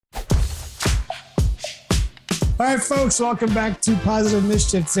All right, folks, welcome back to Positive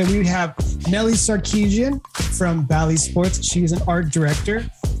Mischief. Today we have Nelly Sarkissian from Bally Sports. She's an art director.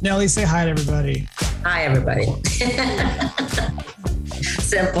 Nelly, say hi to everybody. Hi, everybody.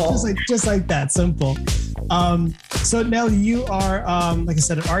 Simple. Just like that, simple. So Nelly, you are, like I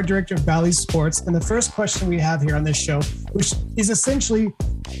said, an art director of Bally Sports. And the first question we have here on this show, which is essentially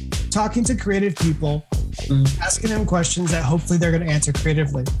talking to creative people, asking them questions that hopefully they're going to answer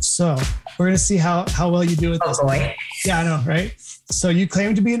creatively. So we're going to see how well you do with this. Oh boy. Yeah, I know, right? So you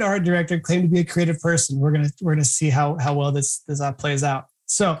claim to be an art director, claim to be a creative person. We're gonna see how well this plays out.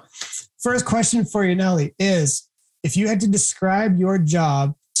 So first question for you, Nelly, is if you had to describe your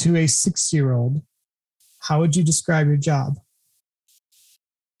job to a 6-year-old, how would you describe your job?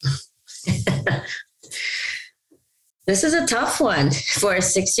 This is a tough one for a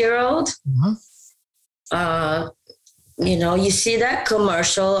 6-year-old. Uh-huh. You see that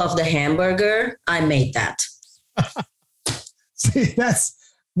commercial of the hamburger? I made that. See, that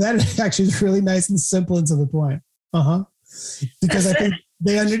is actually really nice and simple and to the point. Because I think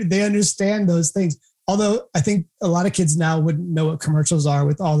they understand those things. Although I think a lot of kids now wouldn't know what commercials are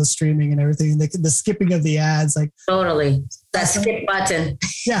with all the streaming and everything. The skipping of the ads, like totally that skip button.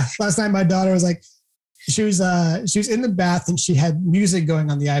 Yeah, last night my daughter was like, she was in the bath and she had music going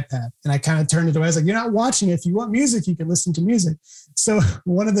on the iPad, and I kind of turned it away. I was like, "You're not watching it. If you want music, you can listen to music." So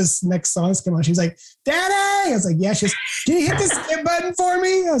one of the next songs came on. She's like, "Daddy!" I was like, "Yeah." She goes, "Can you hit the skip button for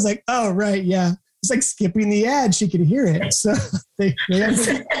me?" I was like, "Oh, right, yeah." It's like skipping the ad. She could hear it. So they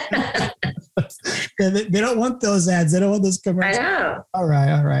don't want those ads. They don't want those commercials. I know. All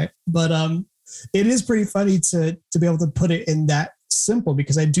right. But it is pretty funny to be able to put it in that simple,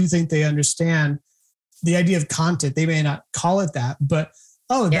 because I do think they understand the idea of content. They may not call it that, but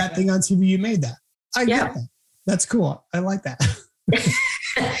that thing on TV, you made that. I get that. That's cool. I like that.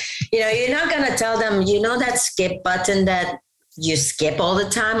 You're not going to tell them, that skip button that you skip all the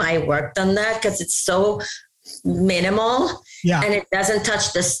time. I worked on that because it's so minimal and it doesn't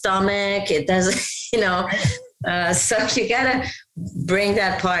touch the stomach. It doesn't, so you gotta bring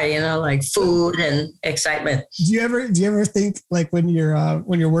that part, like food and excitement. Do you ever think, like, when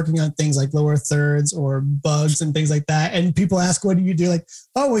you're working on things like lower thirds or bugs and things like that, and people ask, what do you do? Like,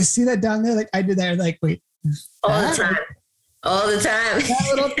 oh, we see that down there. Like, I did that. Like, wait, all the time.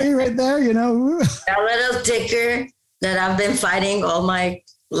 That little thing right there, that little ticker that I've been fighting all my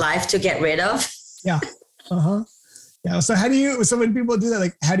life to get rid of. Yeah. Yeah. So when people do that,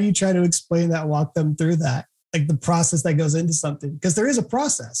 like, how do you try to explain that, walk them through that, like the process that goes into something? Because there is a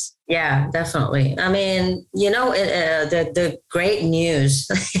process. Yeah, definitely. I mean, the great news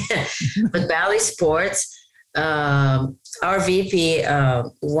with Bally Sports, our VP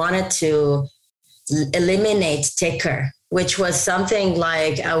wanted to eliminate ticker, which was something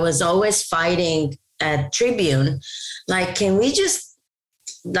like I was always fighting at Tribune. Like, can we just,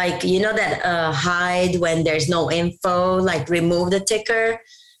 like, that hide when there's no info, like remove the ticker?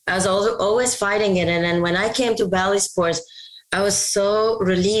 I was always fighting it. And then when I came to Bally Sports, I was so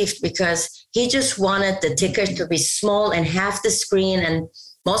relieved because he just wanted the ticker to be small and half the screen. And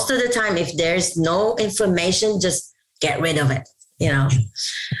most of the time, if there's no information, just get rid of it,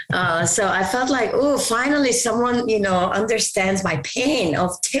 So I felt like, oh, finally someone, understands my pain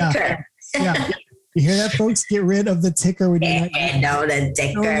of ticker. Yeah. You hear that, folks? Get rid of the ticker. The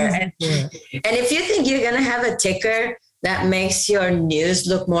ticker. And if you think you're going to have a ticker that makes your news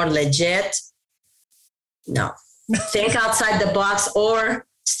look more legit, no. Think outside the box, or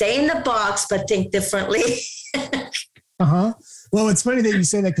stay in the box, but think differently. Well, it's funny that you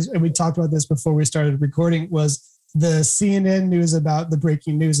say that, because we talked about this before we started recording, was the CNN news about the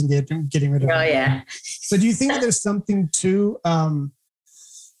breaking news and getting rid of it. Oh, yeah. So do you think there's something to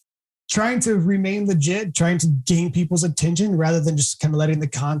trying to remain legit, trying to gain people's attention rather than just kind of letting the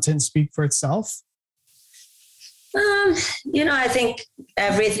content speak for itself? I think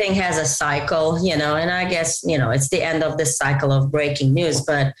everything has a cycle, and I guess, it's the end of this cycle of breaking news.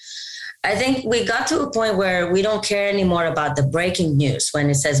 But I think we got to a point where we don't care anymore about the breaking news when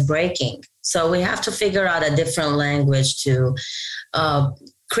it says breaking. So we have to figure out a different language to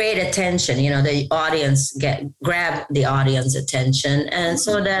create attention, the audience, grab the audience attention. And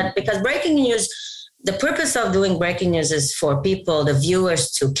so that, because breaking news, the purpose of doing breaking news is for people, the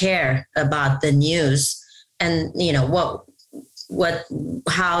viewers, to care about the news and,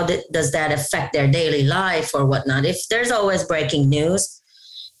 how does that affect their daily life or whatnot. If there's always breaking news,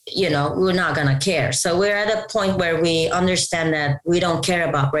 we're not going to care. So we're at a point where we understand that we don't care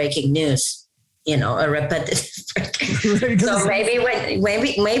about breaking news. A repetitive breaking. So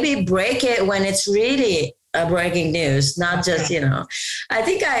maybe break it when it's really a breaking news, not just, I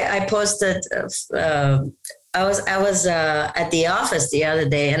think I posted I was at the office the other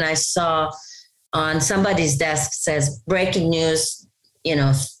day, and I saw on somebody's desk says breaking news,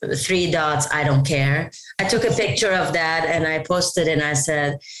 3 dots, I don't care. I took a picture of that and I posted and I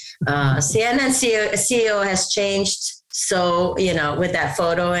said, CNN CEO has changed. So, with that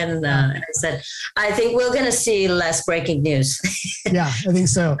photo, and I said, I think we're going to see less breaking news. Yeah, I think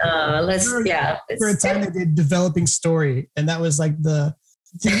so. For a time they did developing story, and that was like the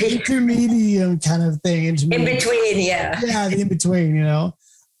intermediate kind of thing. In between, yeah. Yeah, the in between,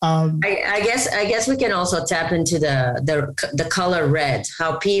 I guess we can also tap into the color red,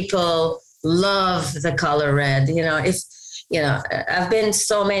 how people love the color red. I've been in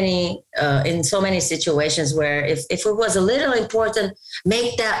so many situations where if it was a little important,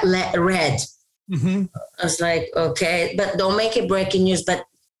 make that red. Mm-hmm. I was like, okay, but don't make it breaking news, but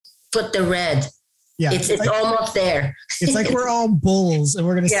put the red. Yeah, it's like, almost there. It's like we're all bulls and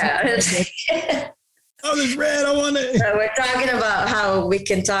we're going to see. Oh, there's red. I want it. We're talking about how we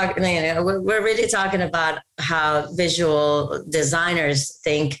can talk. We're really talking about how visual designers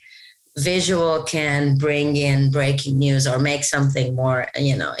think visual can bring in breaking news or make something more,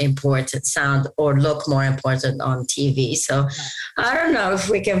 important sound or look more important on TV. So I don't know if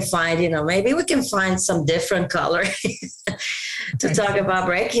we can find, maybe we can find some different color to talk about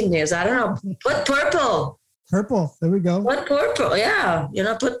breaking news. I don't know. Put purple. Purple. There we go. Put purple. Yeah.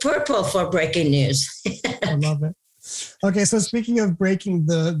 Put purple for breaking news. I love it. Okay. So speaking of breaking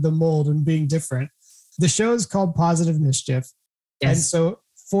the mold and being different, the show is called Positive Mischief. Yes. And so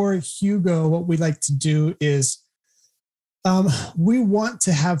for Hugo, what we like to do is we want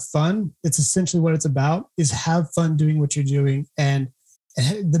to have fun. It's essentially what it's about, is have fun doing what you're doing, and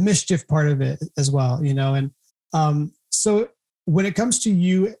the mischief part of it as well, and so when it comes to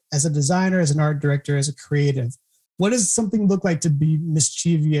you as a designer, as an art director, as a creative, what does something look like to be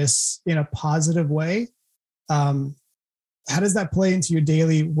mischievous in a positive way? How does that play into your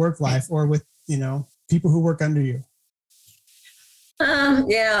daily work life or with, people who work under you?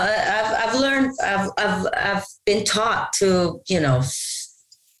 I've learned, I've been taught to,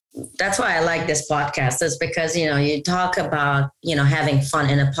 that's why I like this podcast, is because, you talk about, having fun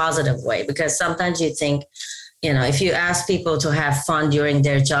in a positive way, because sometimes you think, if you ask people to have fun during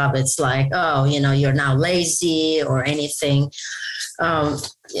their job, it's like, oh, you're now lazy or anything.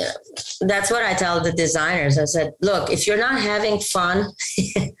 That's what I tell the designers. I said, look, if you're not having fun,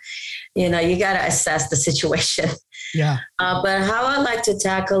 you got to assess the situation. Yeah. But how I like to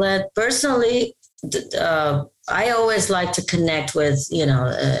tackle it personally, I always like to connect with,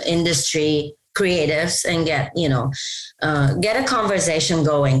 industry creatives and get a conversation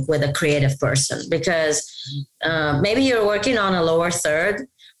going with a creative person, because maybe you're working on a lower third,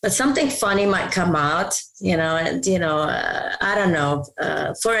 but something funny might come out, I don't know.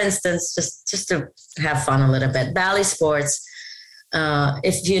 For instance, just to have fun a little bit, Bally Sports.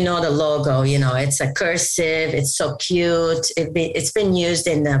 If you know the logo, it's a cursive. It's so cute. It's been used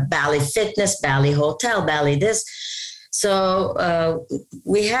in the Bally Fitness, Bally Hotel, Bally this. So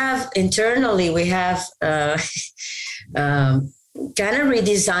we have internally, kind of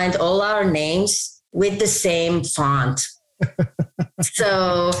redesigned all our names with the same font.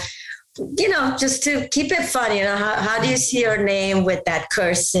 So, just to keep it fun, how do you see your name with that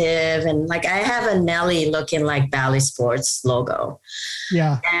cursive? And like, I have a Nelly looking like Bally Sports logo.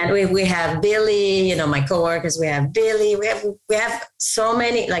 Yeah. And we have Billy, my coworkers, we have Billy, we have so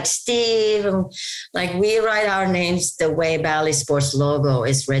many, like Steve, and like we write our names the way Bally Sports logo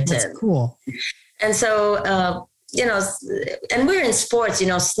is written. That's cool. And so, and we're in sports,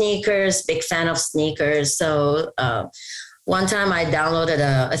 sneakers, big fan of sneakers. So, one time I downloaded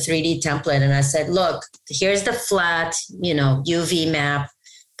a 3D template and I said, look, here's the flat, UV map,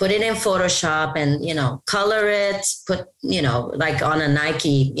 put it in Photoshop and, color it, put, like on a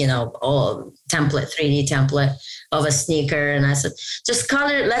Nike, all template, 3D template of a sneaker. And I said, just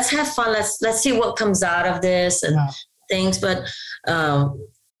color it. Let's have fun. Let's see what comes out of this and things. But, not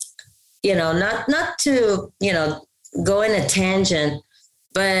to, go in a tangent,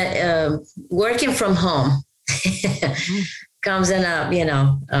 but working from home. Comes in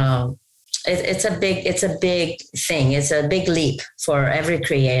it's a big thing. It's a big leap for every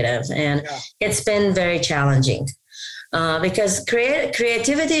creative, and it's been very challenging because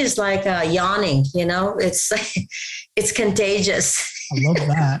creativity is like yawning. It's contagious. I love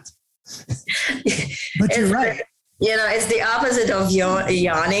that. But you're right. It's the opposite of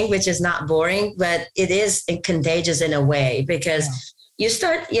yawning, which is not boring, but it is contagious in a way, because you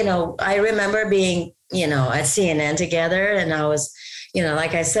start. I remember being at CNN together, and I was,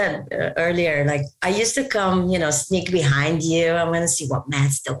 like I said earlier, like I used to come, sneak behind you. I'm going to see what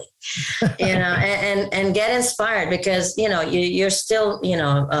Matt's doing, and get inspired because, you're still,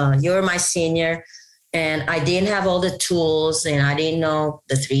 you're my senior and I didn't have all the tools and I didn't know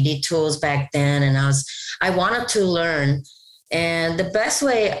the 3D tools back then. And I wanted to learn. And the best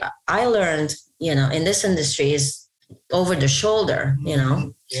way I learned, in this industry is over the shoulder,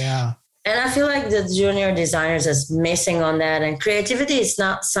 Yeah. And I feel like the junior designers is missing on that. And creativity is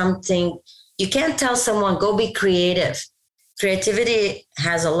not something you can't tell someone, go be creative. Creativity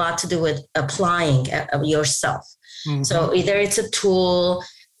has a lot to do with applying yourself. Mm-hmm. So either it's a tool.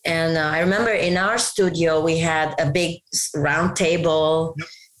 And I remember in our studio, we had a big round table. Yep.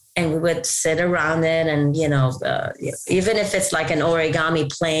 And we would sit around it and, even if it's like an origami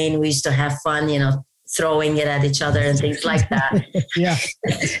plane, we used to have fun, throwing it at each other and things like that. Yeah.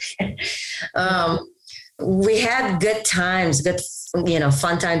 We had good times,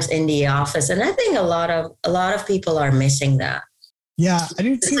 fun times in the office. And I think a lot of people are missing that. Yeah, I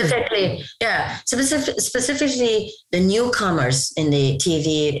do too. Specifically the newcomers in the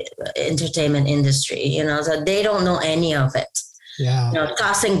TV entertainment industry, so they don't know any of it. Yeah.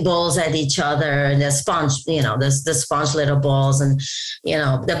 Tossing balls at each other and the sponge, the sponge little balls and,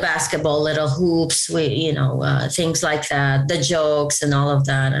 the basketball little hoops, things like that, the jokes and all of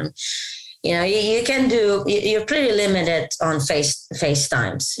that. And, you can you're pretty limited on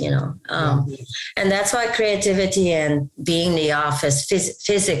FaceTimes, and that's why creativity and being in the office,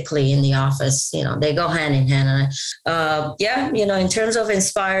 physically in the office, they go hand in hand. In terms of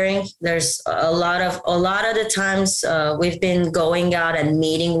inspiring, there's a lot of the times we've been going out and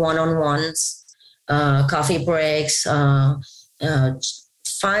meeting one-on-ones, coffee breaks, find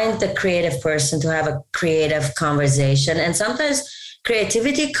the creative person to have a creative conversation. And sometimes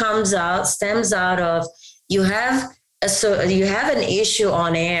creativity stems out of you have an issue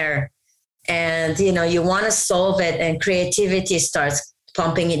on air and, you want to solve it and creativity starts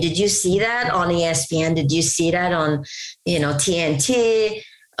pumping it. Did you see that on ESPN? Did you see that on, TNT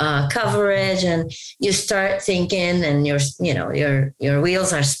coverage? And you start thinking and your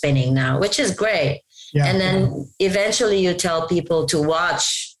wheels are spinning now, which is great. Yeah. And then eventually you tell people to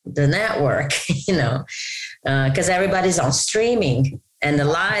watch the network, because everybody's on streaming and the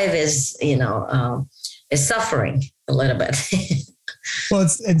live is, is suffering a little bit. Well,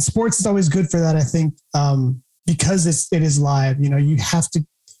 and sports is always good for that. I think, because it is live, you have to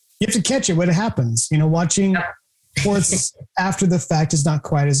catch it when it happens, watching sports after the fact is not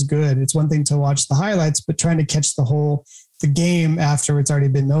quite as good. It's one thing to watch the highlights, but trying to catch the game after it's already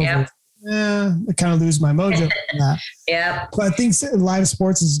been over. Yeah. I kind of lose my mojo on that. Yeah. But I think live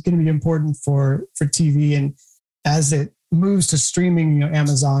sports is going to be important for TV. And as it moves to streaming,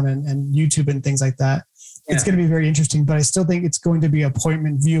 Amazon and YouTube and things like that, it's going to be very interesting. But I still think it's going to be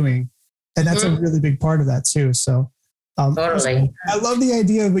appointment viewing. And that's a really big part of that too. So totally. I love the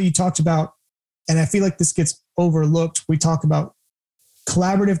idea of what you talked about. And I feel like this gets overlooked. We talk about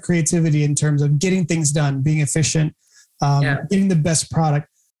collaborative creativity in terms of getting things done, being efficient, getting the best product.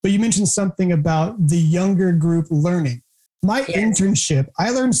 But you mentioned something about the younger group learning. My internship,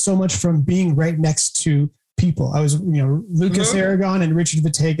 I learned so much from being right next to people. I was, Lucas Aragon and Richard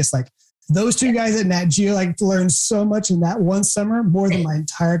Vitegas, like those two guys at Nat Geo, like learned so much in that one summer, more than my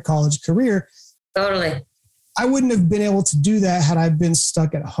entire college career. Totally. I wouldn't have been able to do that had I been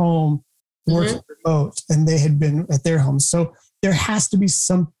stuck at home working remote and they had been at their homes. So there has to be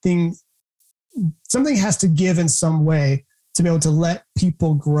something has to give in some way to be able to let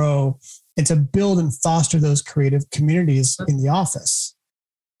people grow and to build and foster those creative communities in the office.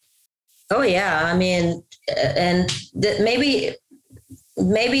 Oh yeah. I mean, and maybe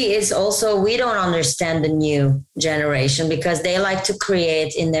it's also, we don't understand the new generation because they like to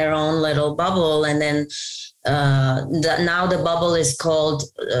create in their own little bubble. And then now the bubble is called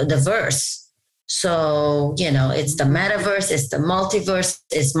the verse. So, it's the metaverse, it's the multiverse,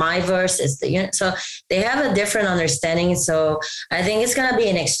 it's my verse, so they have a different understanding. So I think it's going to be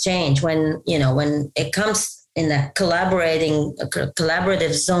an exchange when it comes in the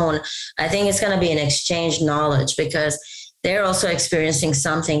collaborative zone. I think it's going to be an exchange knowledge because they're also experiencing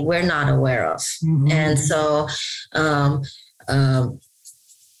something we're not aware of. Mm-hmm. And so,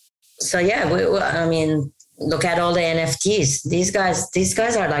 look at all the NFTs. These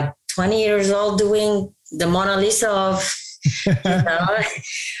guys are like 20 years old doing the Mona Lisa of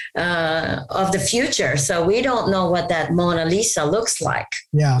the future. So we don't know what that Mona Lisa looks like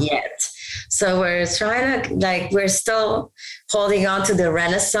yet. So we're trying to, we're still holding on to the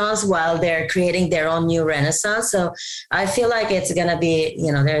Renaissance while they're creating their own new Renaissance. So I feel like it's going to be,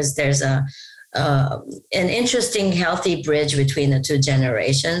 there's a an interesting, healthy bridge between the two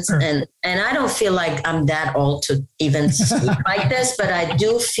generations. Sure. And I don't feel like I'm that old to even speak like this, but I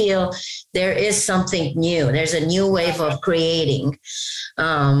do feel there is something new. There's a new wave of creating.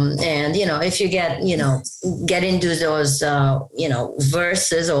 And, if you get into those,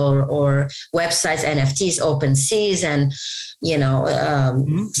 verses or websites, NFTs, OpenSeas, and,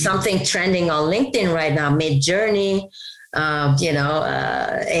 something trending on LinkedIn right now, Mid-Journey,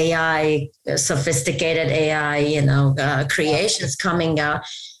 AI, sophisticated AI, creations coming out.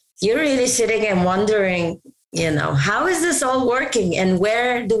 You're really sitting and wondering, how is this all working and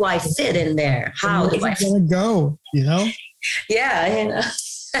where do I fit in there? How do I gonna go? Yeah,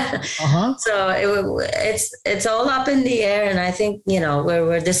 Uh-huh. So it's all up in the air, and I think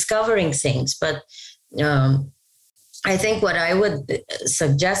we're discovering things. But I think what I would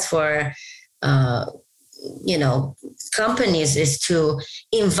suggest for companies is to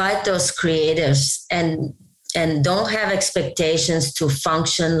invite those creatives and don't have expectations to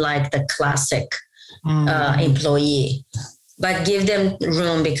function like the classic employee, but give them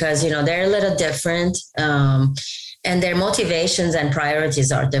room because they're a little different. And their motivations and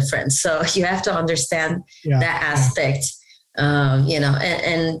priorities are different. So you have to understand that aspect, and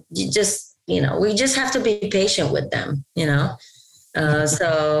you just, we just have to be patient with them,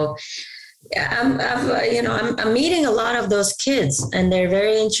 so I'm meeting a lot of those kids, and they're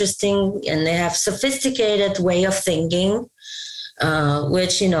very interesting, and they have sophisticated way of thinking,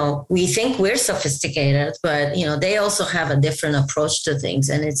 which, we think we're sophisticated, but, they also have a different approach to things.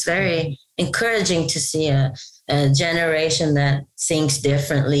 And it's very encouraging to see a generation that thinks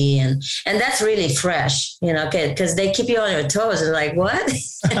differently. And that's really fresh, because they keep you on your toes. They're like, what?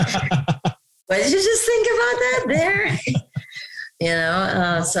 What did you just think about that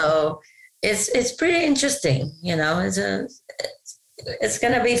there? So it's pretty interesting, it's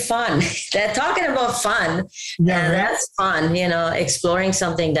going to be fun. They're talking about fun. Yeah, that's fun, exploring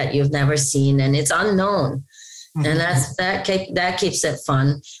something that you've never seen and it's unknown. Mm-hmm. And that keeps it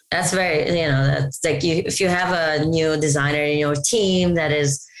fun. That's very, that's like if you have a new designer in your team that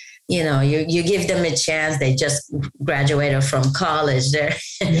is, you give them a chance. They just graduated from college. They're,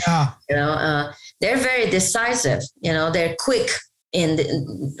 they're very decisive. They're quick in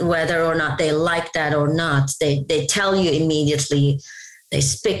whether or not they like that or not. They tell you immediately. They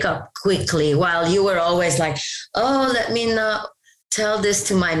speak up quickly, while you were always like, oh, let me not tell this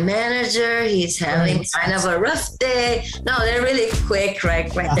to my manager. He's having kind of a rough day. No, they're really quick,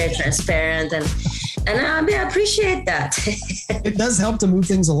 right? They're transparent. And I appreciate that. It does help to move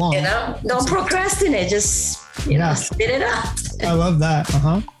things along. Don't procrastinate. Just, spit it out. I love that.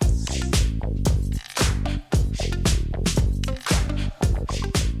 Uh-huh.